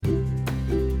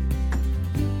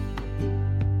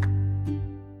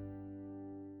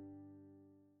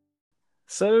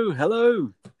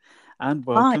Hello, and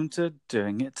Hi, welcome to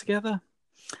Doing It Together.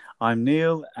 I'm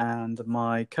Neil, and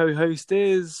my co-host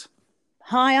is...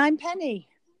 hi, I'm Penny.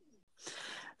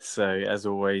 So, as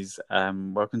always,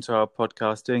 welcome to our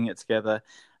podcast, Doing It Together,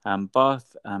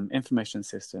 Bath Information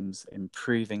Systems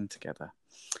Improving Together.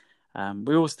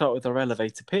 We all start with our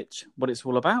elevator pitch, what it's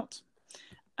all about,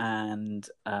 and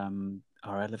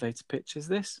our elevator pitch is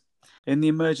this. In the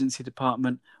emergency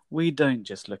department, we don't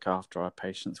just look after our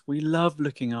patients, we love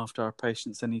looking after our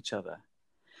patients and each other.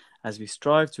 As we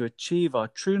strive to achieve our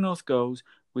True North goals,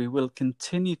 we will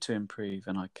continue to improve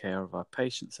in our care of our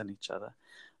patients and each other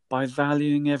by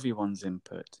valuing everyone's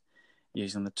input,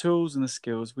 using the tools and the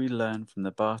skills we learn from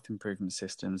the Bath Improvement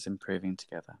Systems Improving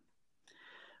Together.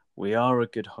 We are a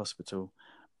good hospital,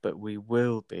 but we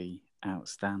will be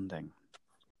outstanding.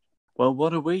 Well,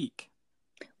 what a week.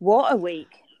 What a week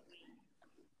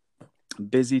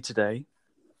Busy today.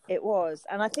 it was.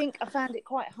 And I think I found it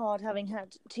quite hard having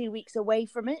had 2 weeks away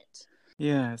from it.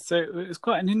 Yeah, so it was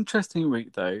quite an interesting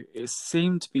week, though. It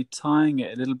seemed to be tying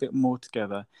it a little bit more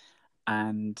together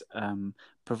and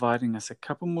providing us a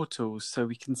couple more tools so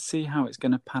we can see how it's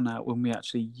going to pan out when we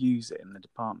actually use it in the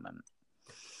department.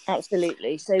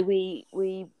 Absolutely. So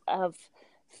we have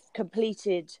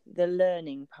completed the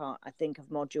learning part, I think, of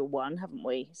module 1, haven't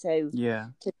we? So Yeah.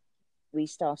 we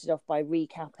started off by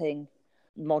recapping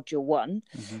module 1,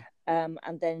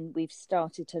 and then we've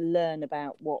started to learn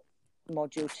about what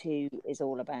module 2 is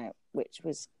all about, which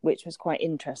was quite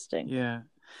interesting. Yeah.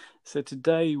 So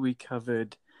today we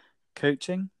covered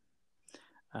coaching,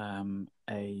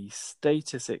 a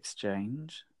status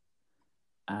exchange,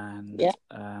 and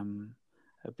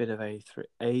a bit of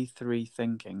A3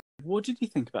 thinking. What did you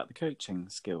think about the coaching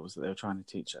skills that they were trying to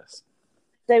teach us?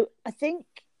 So I think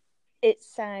it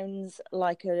sounds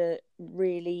like a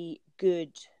really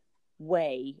good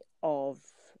way of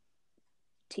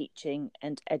teaching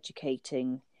and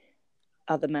educating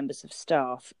other members of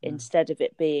staff instead of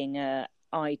it being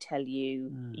I tell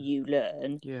you, you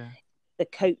learn. Yeah. The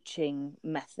coaching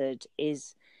method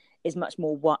is much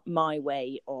more my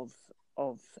way of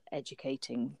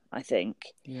educating, I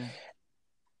think. Yeah.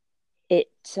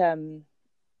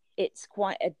 It's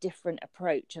quite a different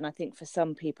approach, and I think for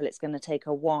some people it's going to take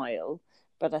a while,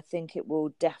 but I think it will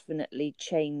definitely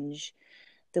change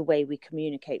the way we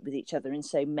communicate with each other in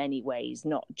so many ways,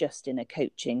 not just in a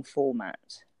coaching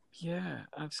format. Yeah,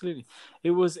 absolutely.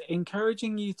 It was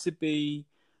encouraging you to be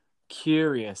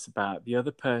curious about the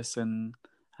other person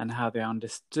and how they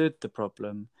understood the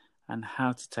problem and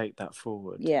how to take that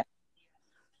forward. Yeah.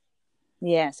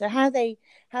 So how they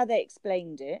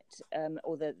explained it,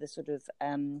 or the sort of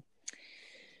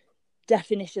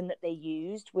definition that they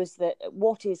used was that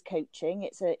what is coaching?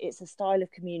 It's a style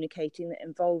of communicating that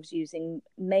involves using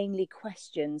mainly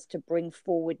questions to bring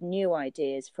forward new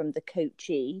ideas from the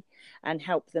coachee and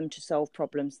help them to solve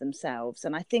problems themselves.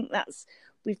 And I think that's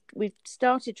we've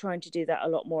started trying to do that a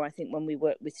lot more, I think, when we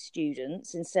work with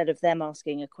students. Instead of them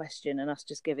asking a question and us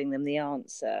just giving them the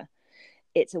answer,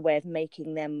 it's a way of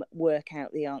making them work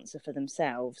out the answer for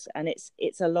themselves, and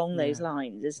it's along those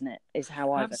lines, isn't it? Is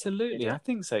how I've absolutely. I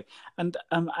think so.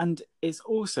 And it's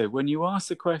also when you ask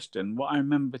the question. What I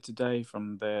remember today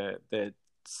from the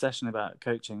session about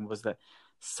coaching was that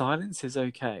silence is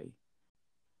okay.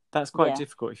 That's quite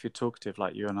difficult if you're talkative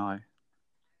like you and I.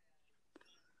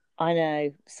 I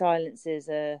know silence is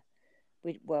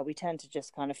we tend to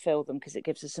just kind of fill them because it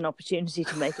gives us an opportunity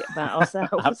to make it about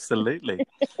ourselves. Absolutely.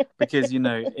 Because,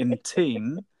 in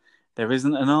teen, there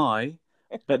isn't an I,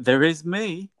 but there is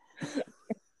me.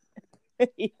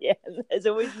 Yeah, there's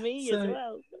always me as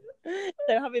well.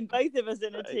 So having both of us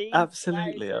in a team.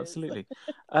 Absolutely.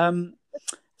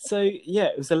 So, yeah,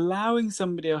 it was allowing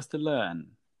somebody else to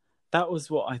learn. That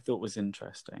was what I thought was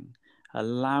interesting.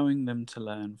 Allowing them to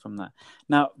learn from that.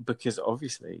 Now, because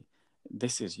obviously,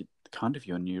 this is kind of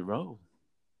your new role.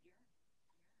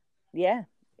 Yeah,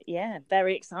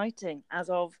 very exciting. As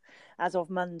of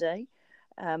Monday,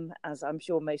 as I'm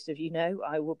sure most of you know,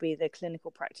 I will be the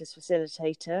clinical practice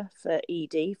facilitator for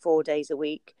ED 4 days a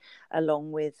week,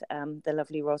 along with the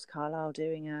lovely Ros Carlisle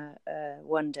doing a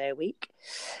 1 day a week.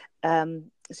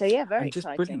 So yeah, very and just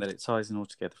exciting. Brilliant that it ties in all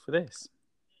together for this.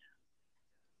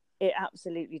 It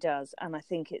absolutely does. And I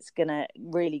think it's going to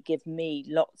really give me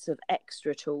lots of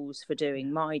extra tools for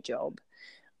doing my job,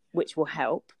 which will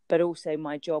help. But also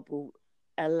my job will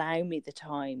allow me the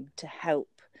time to help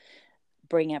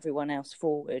bring everyone else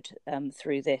forward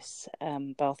through this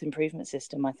Bath Improvement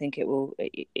System. I think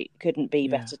it couldn't be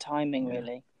better timing,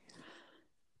 really.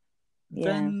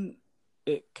 Then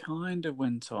it kind of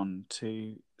went on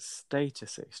to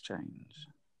status exchange.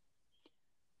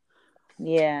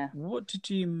 Yeah. What did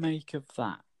you make of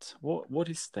that? What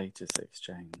is status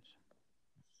exchange?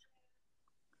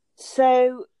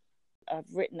 So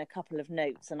I've written a couple of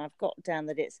notes, and I've got down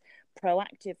that it's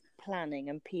proactive planning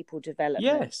and people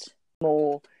development. Yes.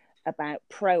 More about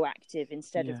proactive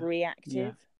instead of Yeah.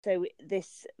 reactive. So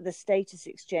the status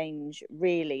exchange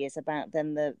really is about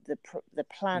then the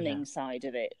planning side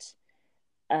of it,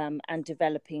 and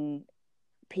developing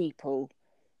people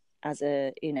as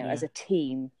a as a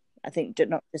team. I think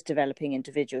not just developing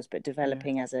individuals, but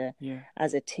developing as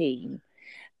a team.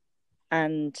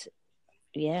 And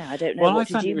I don't know. Well, What I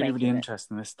found did it you really, make really of it?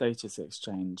 interesting, the status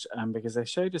exchange, because they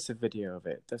showed us a video of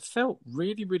it that felt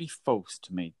really, really false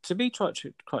to me. To be quite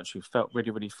true, felt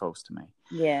really, really false to me.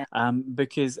 Yeah.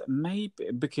 Because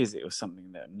it was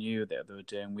something that new that they were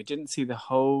doing. We didn't see the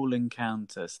whole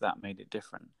encounter, so that made it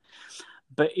different.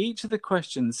 But each of the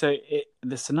questions,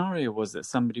 the scenario was that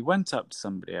somebody went up to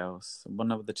somebody else, one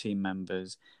of the team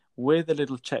members, with a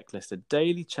little checklist, a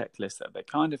daily checklist that they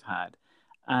kind of had,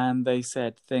 and they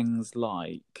said things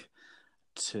like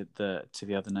to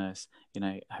the other nurse,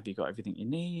 have you got everything you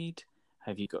need?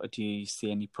 Do you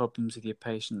see any problems with your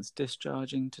patients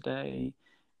discharging today?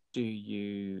 Do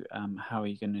you how are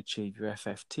you going to achieve your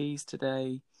FFTs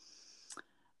today?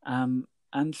 And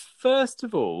first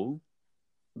of all,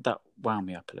 that wound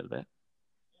me up a little bit.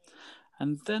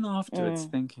 And then afterwards,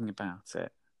 thinking about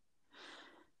it,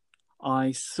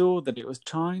 I saw that it was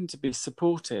trying to be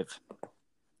supportive.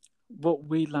 What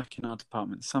we lack in our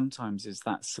department sometimes is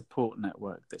that support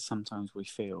network that sometimes we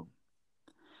feel.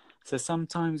 So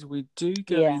sometimes we do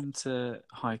go into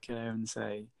high care and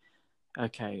say,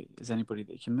 okay, is anybody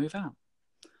that can move out?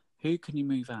 Who can you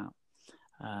move out?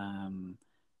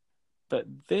 But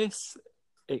this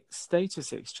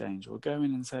status exchange will go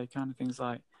in and say kind of things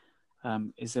like,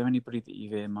 is there anybody that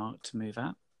you've earmarked to move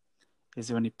out? Is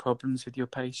there any problems with your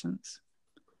patients?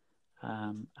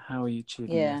 How are you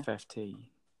achieving your FFT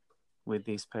with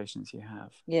these patients you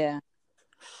have? Yeah.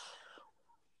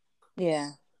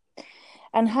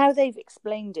 And how they've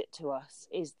explained it to us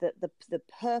is that the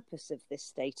purpose of this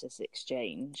status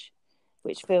exchange,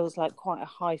 which feels like quite a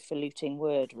highfalutin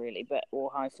word, really,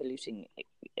 or highfalutin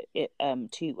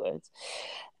 2 words,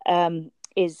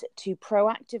 is to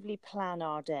proactively plan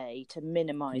our day to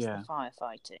minimise the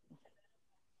firefighting,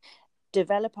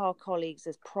 develop our colleagues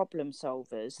as problem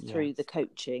solvers through the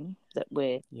coaching that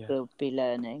we'll be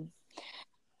learning,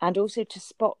 and also to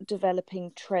spot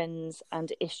developing trends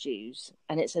and issues.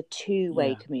 And it's a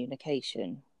two-way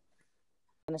communication.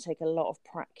 It's going to take a lot of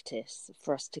practice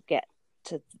for us to get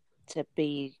to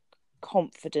be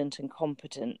confident and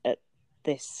competent at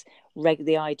this.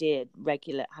 The idea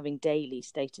regular having daily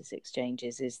status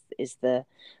exchanges is the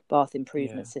Bath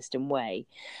Improvement System way.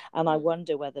 And I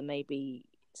wonder whether maybe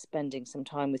spending some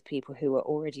time with people who are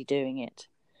already doing it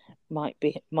might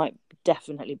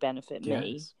definitely benefit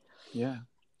me. Yeah.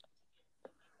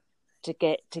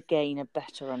 To gain a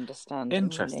better understanding.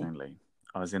 Interestingly, really.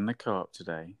 I was in the co-op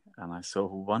today and I saw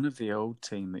one of the old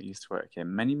team that used to work here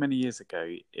many, many years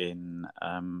ago in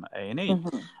A&E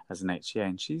as an HCA,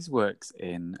 and she works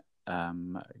in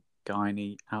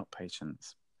gynae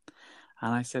outpatients.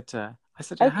 And I said to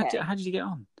her, how did you get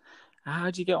on? How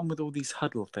did you get on with all these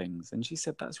huddle things? And she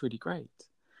said, that's really great.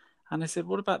 And I said,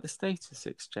 what about the status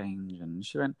exchange? And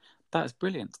she went, that's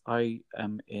brilliant.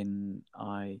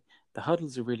 The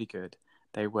huddles are really good.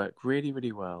 They work really,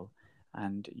 really well.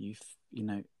 And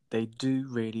they do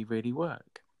really, really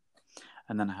work.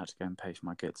 And then I had to go and pay for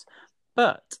my goods.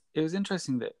 But it was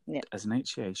interesting that as an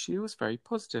HCA, she was very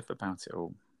positive about it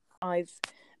all. I've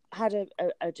had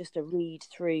just a read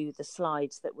through the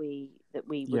slides that we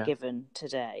were given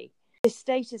today. The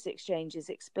status exchange is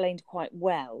explained quite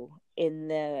well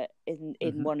in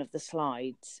one of the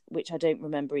slides, which I don't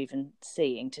remember even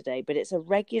seeing today, but it's a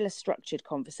regular structured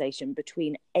conversation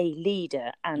between a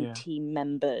leader and team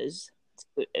members.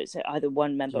 So either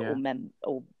one member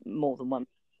or more than one.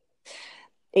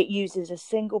 It uses a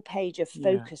single page of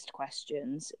focused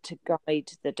questions to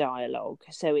guide the dialogue.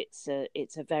 So it's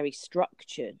a very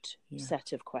structured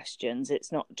set of questions.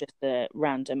 It's not just a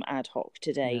random ad hoc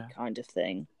today kind of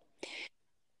thing.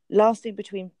 Lasting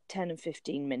between 10 and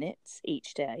 15 minutes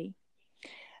each day.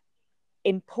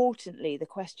 Importantly, the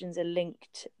questions are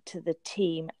linked to the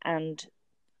team and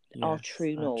our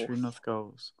True North. True North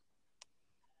goals.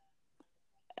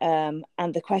 And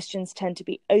the questions tend to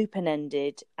be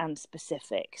open-ended and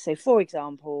specific. So, for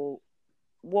example,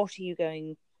 what are you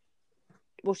doing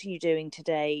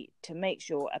today to make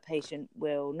sure a patient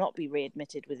will not be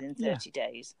readmitted within 30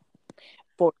 days?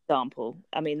 For example,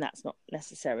 I mean, that's not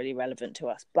necessarily relevant to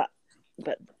us, but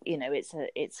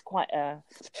it's quite a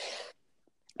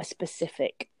a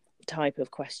specific type of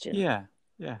question. Yeah.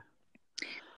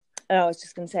 I was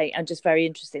just going to say, and just very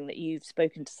interesting that you've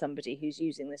spoken to somebody who's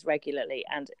using this regularly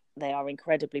and they are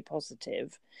incredibly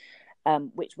positive,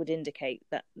 which would indicate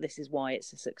that this is why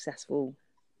it's a successful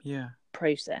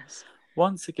process.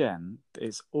 Once again,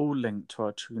 it's all linked to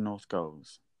our True North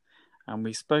goals. And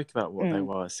we spoke about what they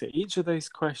were. So each of those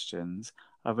questions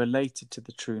are related to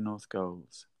the True North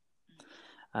goals.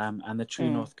 And the True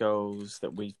North goals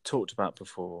that we've talked about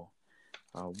before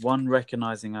are: 1,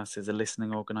 recognising us as a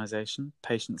listening organisation,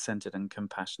 patient-centred and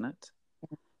compassionate.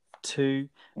 2,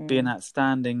 be an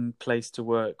outstanding place to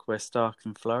work where staff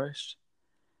can flourish.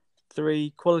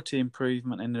 3, quality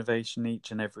improvement and innovation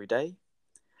each and every day.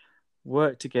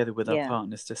 Work together with our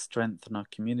partners to strengthen our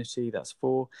community. That's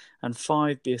 4. And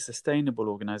 5, be a sustainable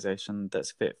organisation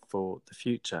that's fit for the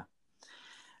future.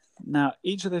 Now,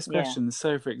 each of those questions,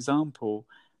 so for example,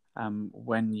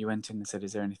 when you went in and said,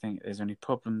 is there any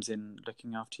problems in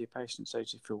looking after your patients? So do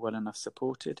you feel well enough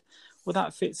supported? Well,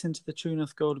 that fits into the True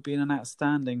North goal of being an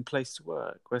outstanding place to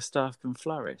work where staff can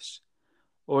flourish.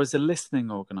 Or as a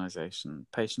listening organisation,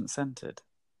 patient-centred.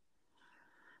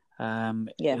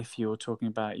 If you're talking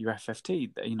about your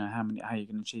FFT, how you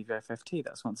can achieve your FFT,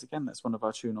 that's one of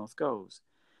our True North goals.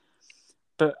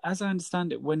 But as I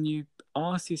understand it, when you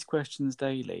ask these questions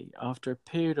daily, after a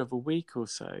period of a week or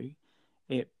so,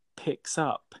 it picks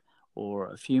up,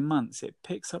 or a few months, it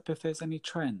picks up if there's any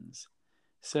trends.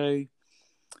 So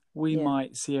we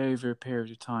might see over a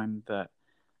period of time that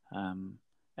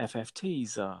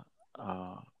FFTs are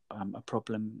a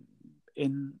problem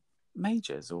in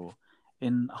majors or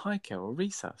in high care or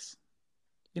resus,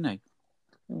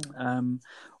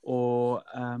 or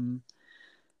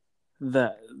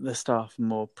that the staff are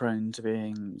more prone to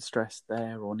being stressed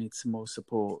there or need some more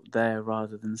support there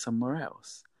rather than somewhere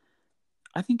else.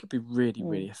 I think it'd be really,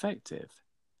 really effective.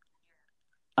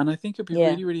 And I think it'd be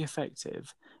really, really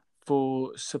effective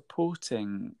for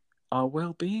supporting our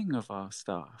well-being of our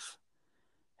staff,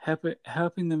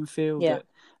 helping them feel that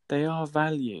they are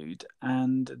valued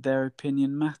and their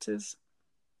opinion matters.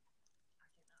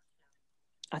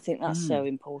 I think that's so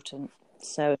important.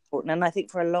 And I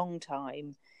think for a long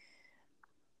time,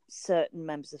 certain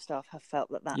members of staff have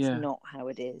felt that that's not how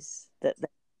it is, that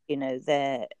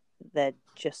they're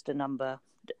just a number.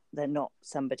 They're not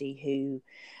somebody who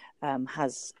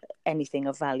has anything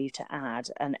of value to add,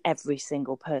 and every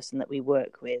single person that we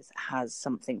work with has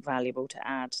something valuable to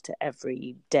add to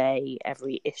every day,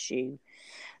 every issue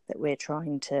that we're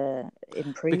trying to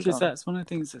improve because on. That's one of the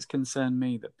things that's concerned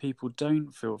me, that people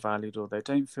don't feel valued, or they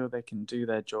don't feel they can do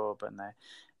their job, and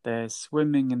they're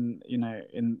swimming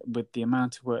in with the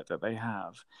amount of work that they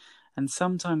have. And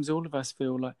sometimes all of us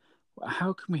feel like,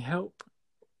 how can we help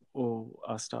all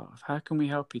our staff? How can we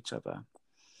help each other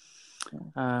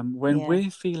when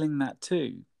we're feeling that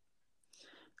too?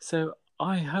 So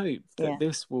I hope that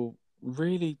this will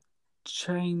really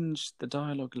change the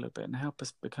dialogue a little bit and help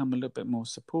us become a little bit more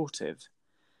supportive,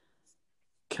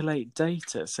 collate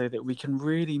data so that we can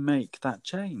really make that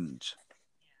change.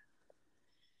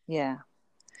 Yeah,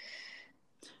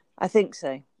 I think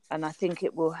so. And I think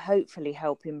it will hopefully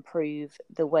help improve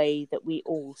the way that we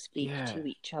all speak to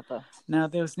each other. Now,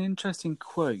 there was an interesting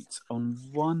quote on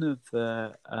one of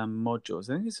the modules.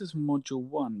 I think this was module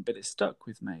 1, but it stuck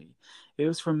with me. It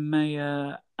was from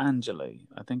Maya Angelou.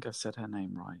 I think I've said her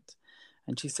name right.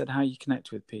 And she said, how you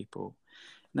connect with people.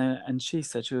 Now, and she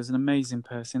said she was an amazing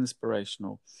person,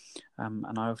 inspirational.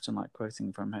 And I often like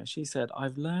quoting from her. She said,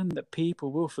 I've learned that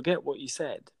people will forget what you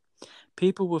said.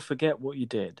 People will forget what you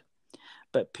did.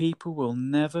 But people will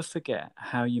never forget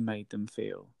how you made them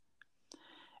feel.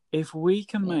 If we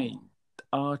can make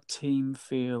our team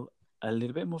feel a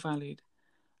little bit more valued,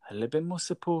 a little bit more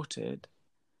supported,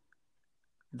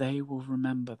 they will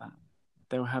remember that.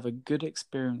 They'll have a good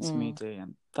experience in ED,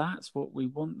 and that's what we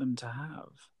want them to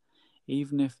have.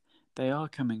 Even if they are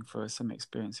coming for some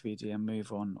experience of ED and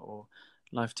move on, or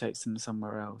life takes them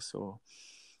somewhere else,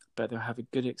 but they'll have a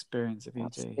good experience of ED.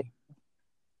 Absolutely.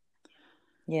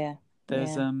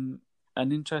 There's an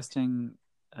interesting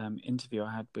interview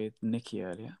I had with Nikki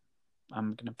earlier.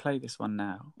 I'm going to play this one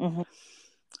now.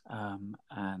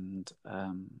 And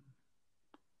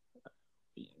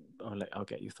I'll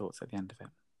get your thoughts at the end of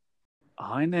it.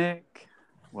 Hi, Nick.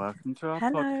 Welcome to our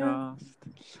podcast.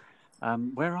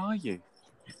 Where are you?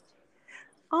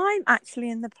 I'm actually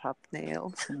in the pub,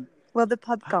 Neil. Well, the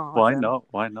pub garden.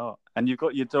 Why not? And you've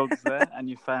got your dogs there and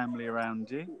your family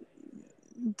around you?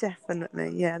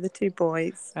 Definitely, yeah, the 2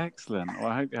 boys. Excellent. Well,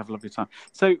 I hope you have a lovely time.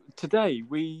 So today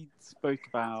we spoke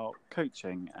about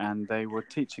coaching, and they were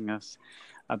teaching us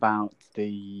about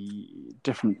the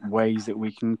different ways that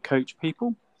we can coach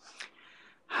people.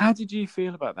 How did you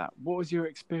feel about that? What was your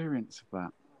experience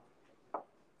of that?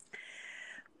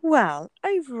 Well,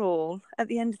 overall, at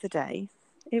the end of the day,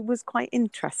 it was quite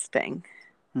interesting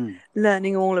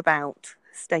learning all about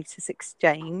status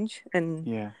exchange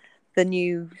and the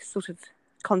new sort of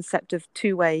concept of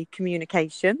two-way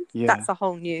communication. Yeah. That's a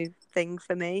whole new thing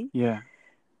for me. Yeah.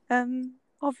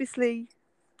 Obviously,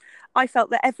 I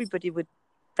felt that everybody would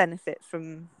benefit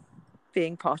from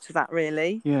being part of that,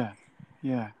 really. Yeah.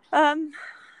 Yeah.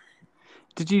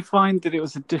 Did you find that it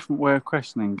was a different way of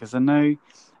questioning? Because I know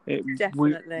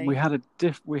definitely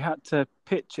we had to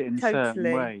pitch it in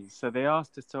certain ways. So they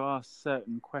asked us to ask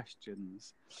certain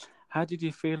questions. How did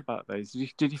you feel about those?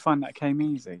 Did you find that came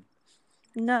easy?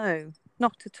 No,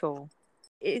 not at all.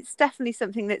 It's definitely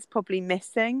something that's probably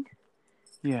missing.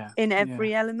 Yeah. In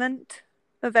every element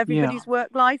of everybody's work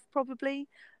life, probably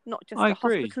not just the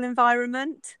hospital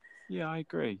environment. Yeah, I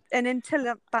agree. And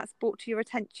until that's brought to your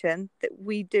attention that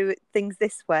we do things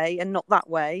this way and not that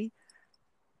way,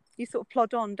 you sort of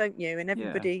plod on, don't you? And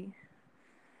everybody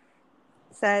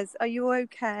says, "Are you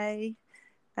okay?"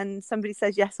 And somebody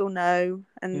says yes or no,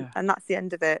 and that's the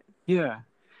end of it. Yeah.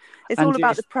 It's all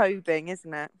about the probing,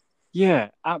 isn't it? Yeah,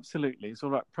 absolutely. It's all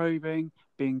about probing,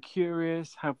 being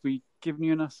curious. Have we given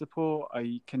you enough support?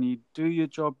 Can you do your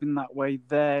job in that way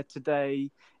there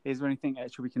today? Is there anything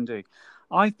extra we can do?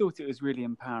 I thought it was really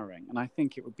empowering, and I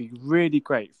think it would be really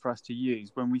great for us to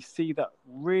use when we see that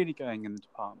really going in the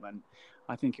department.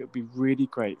 I think it would be really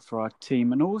great for our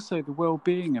team and also the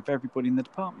well-being of everybody in the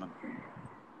department.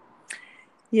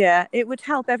 Yeah, it would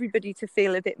help everybody to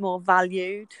feel a bit more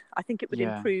valued. I think it would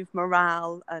improve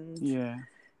morale and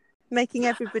making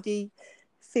everybody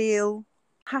feel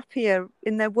happier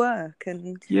in their work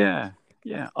and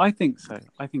I think so.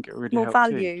 I think it really more helped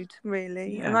valued too.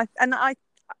 really. And I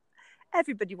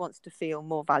everybody wants to feel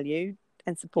more valued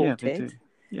and supported. Yeah, they do.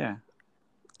 Yeah,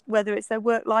 whether it's their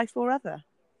work life or other.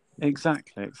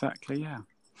 Exactly. Yeah.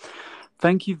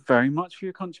 Thank you very much for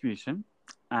your contribution.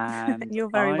 And you're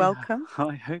very welcome.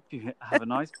 I hope you have a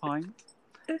nice pint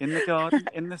in the garden,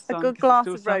 in the sun. A good glass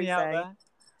it's of still sunny rosé. out there.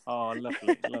 Oh,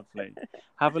 lovely.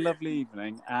 Have a lovely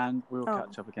evening, and we'll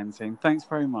catch up again soon. Thanks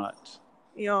very much.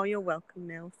 You're welcome,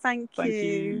 Neil. Thank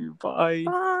you. Bye.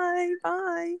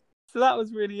 Bye. So that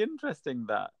was really interesting,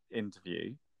 that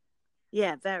interview.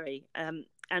 Yeah, very. And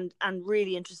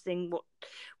really interesting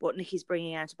what Nikki's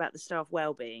bringing out about the staff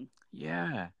well-being.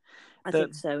 Yeah. I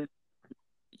think so.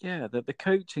 Yeah, that the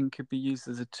coaching could be used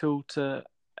as a tool to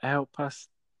help us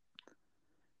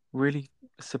really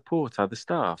support other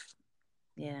staff.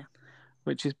 Yeah.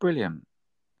 Which is brilliant.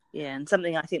 Yeah, and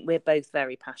something I think we're both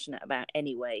very passionate about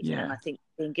anyway. Yeah. And I think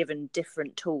being given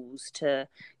different tools to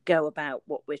go about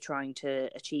what we're trying to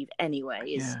achieve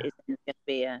anyway is going to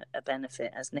be a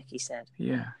benefit, as Nikki said.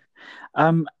 Yeah.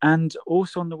 And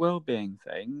also on the wellbeing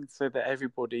thing, so that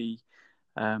everybody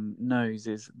knows,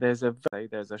 is there's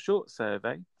a short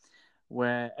survey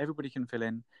where everybody can fill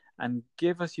in and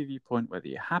give us your viewpoint, whether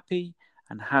you're happy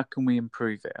and how can we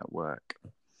improve it at work.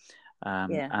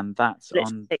 And that's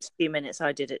literally takes a few minutes.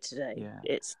 I did it today. Yeah.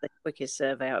 It's the quickest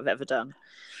survey I've ever done.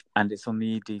 And it's on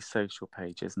the ED social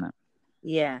page, isn't it?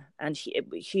 Yeah, and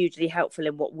hugely helpful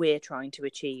in what we're trying to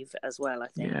achieve as well, I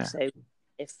think. Yeah. So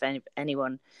if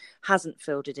anyone hasn't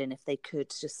filled it in, if they could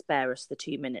just spare us the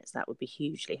 2 minutes, that would be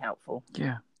hugely helpful.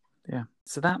 Yeah.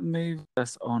 So that moves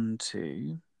us on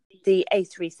to the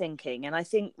A3 thinking. And I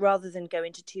think rather than go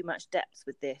into too much depth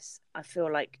with this, I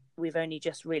feel like we've only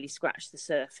just really scratched the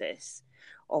surface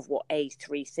of what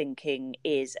A3 thinking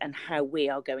is and how we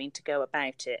are going to go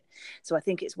about it. So I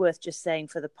think it's worth just saying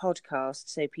for the podcast,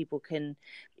 so people can,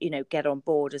 get on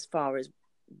board as far as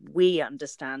we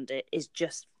understand it, is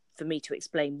just for me to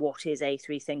explain what is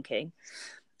A3 thinking.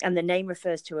 And the name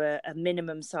refers to a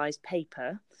minimum sized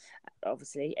paper,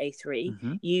 obviously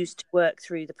A3, used to work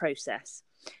through the process.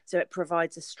 So it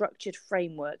provides a structured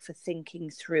framework for thinking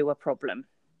through a problem.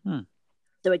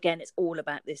 So again, it's all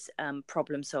about this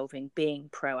problem solving, being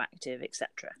proactive,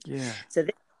 etc. Yeah. So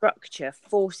this structure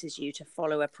forces you to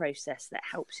follow a process that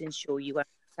helps ensure you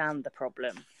understand the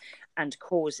problem and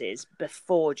causes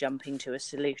before jumping to a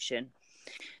solution.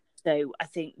 So I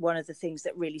think one of the things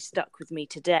that really stuck with me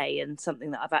today, and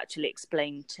something that I've actually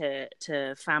explained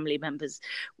to family members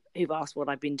who've asked what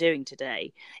I've been doing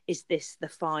today, is the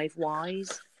 5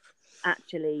 whys.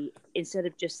 Actually, instead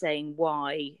of just saying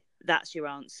why, that's your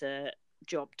answer,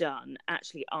 job done,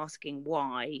 actually asking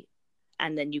why,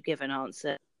 and then you give an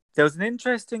answer. There was an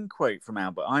interesting quote from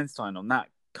Albert Einstein on that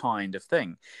kind of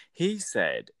thing. He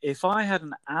said, if I had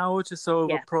an hour to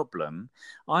solve a problem,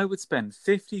 I would spend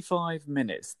 55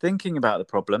 minutes thinking about the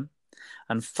problem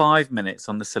and 5 minutes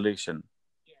on the solution.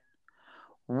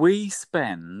 We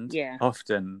spend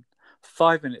often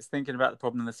 5 minutes thinking about the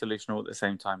problem and the solution all at the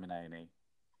same time in A&E.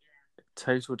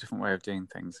 Total different way of doing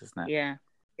things, isn't it? Yeah,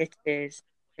 it is.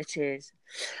 It is.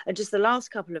 And just the last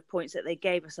couple of points that they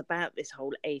gave us about this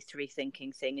whole A3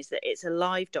 thinking thing is that it's a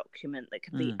live document that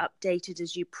can be updated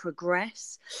as you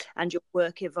progress and your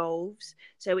work evolves.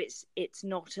 So it's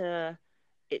not a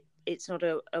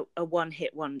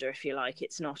one-hit wonder, if you like.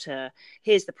 It's not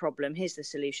here's the problem, here's the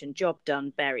solution, job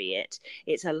done, bury it.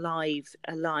 It's a live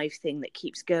thing that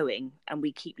keeps going, and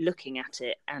we keep looking at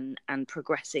it and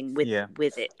progressing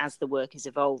with it as the work is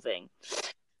evolving.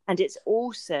 And it's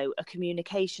also a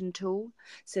communication tool.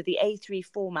 So the A3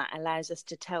 format allows us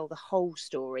to tell the whole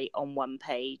story on one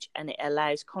page, and it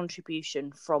allows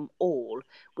contribution from all,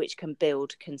 which can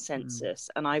build consensus.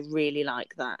 And I really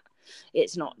like that.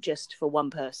 It's not just for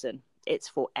one person. It's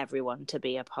for everyone to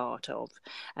be a part of.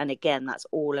 And again, that's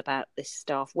all about this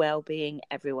staff well-being,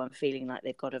 everyone feeling like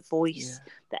they've got a voice,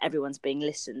 that everyone's being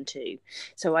listened to.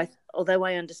 So although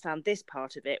I understand this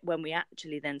part of it, when we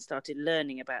actually then started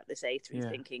learning about this A3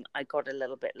 thinking, I got a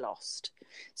little bit lost.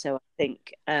 So I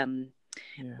think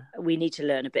we need to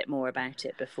learn a bit more about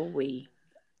it before we...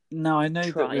 No, I know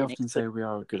that we often say we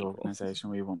are a good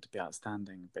organisation, we want to be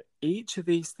outstanding, but each of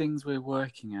these things we're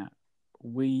working at,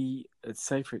 we,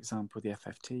 say for example, the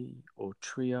FFT or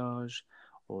triage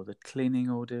or the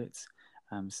cleaning audits,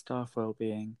 staff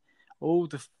wellbeing, all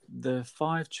the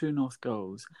 5 True North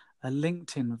goals are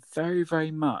linked in very, very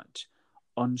much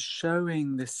on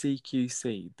showing the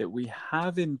CQC that we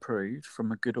have improved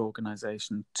from a good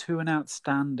organisation to an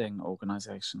outstanding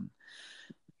organisation,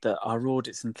 that our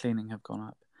audits and cleaning have gone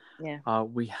up.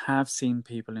 We have seen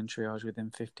people in triage within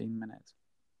 15 minutes.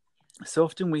 So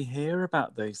often we hear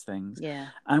about those things,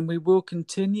 and we will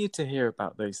continue to hear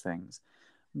about those things,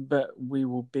 but we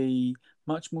will be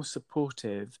much more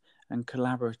supportive and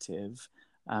collaborative,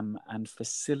 and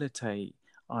facilitate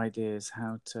ideas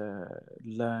how to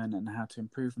learn and how to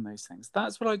improve on those things.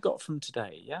 That's what I got from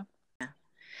today,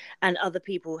 and other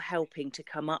people helping to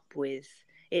come up with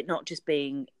it, not just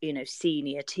being,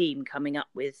 senior team coming up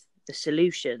with the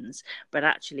solutions, but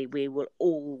actually we will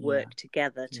all work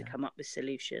together to come up with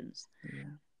solutions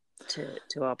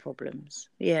to our problems.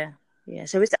 So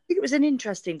I think it was an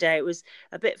interesting day. It was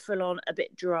a bit full on, a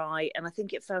bit dry, and I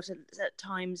think it felt at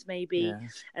times maybe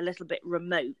a little bit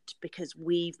remote, because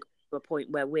we've got to a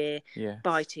point where we're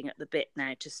biting at the bit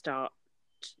now to start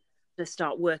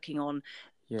working on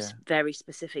very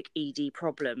specific ED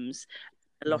problems.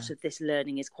 A lot of this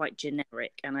learning is quite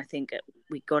generic, and I think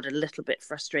we got a little bit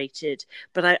frustrated,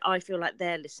 but I feel like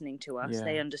they're listening to us.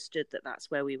 They understood that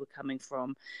that's where we were coming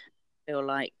from. I feel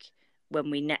like when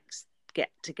we next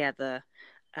get together,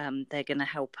 they're going to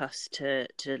help us to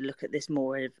look at this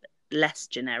more less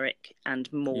generic and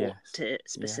more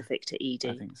specific to ED.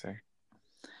 I think so.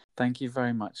 Thank you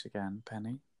very much again,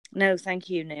 Penny. No, thank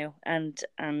you, Neil. And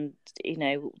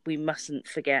we mustn't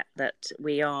forget that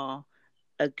we are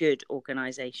a good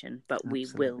organisation, but we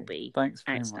will be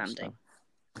outstanding.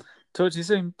 Talk to you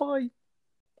soon. Bye.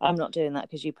 I'm not doing that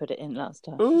because you put it in last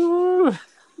time. Ooh.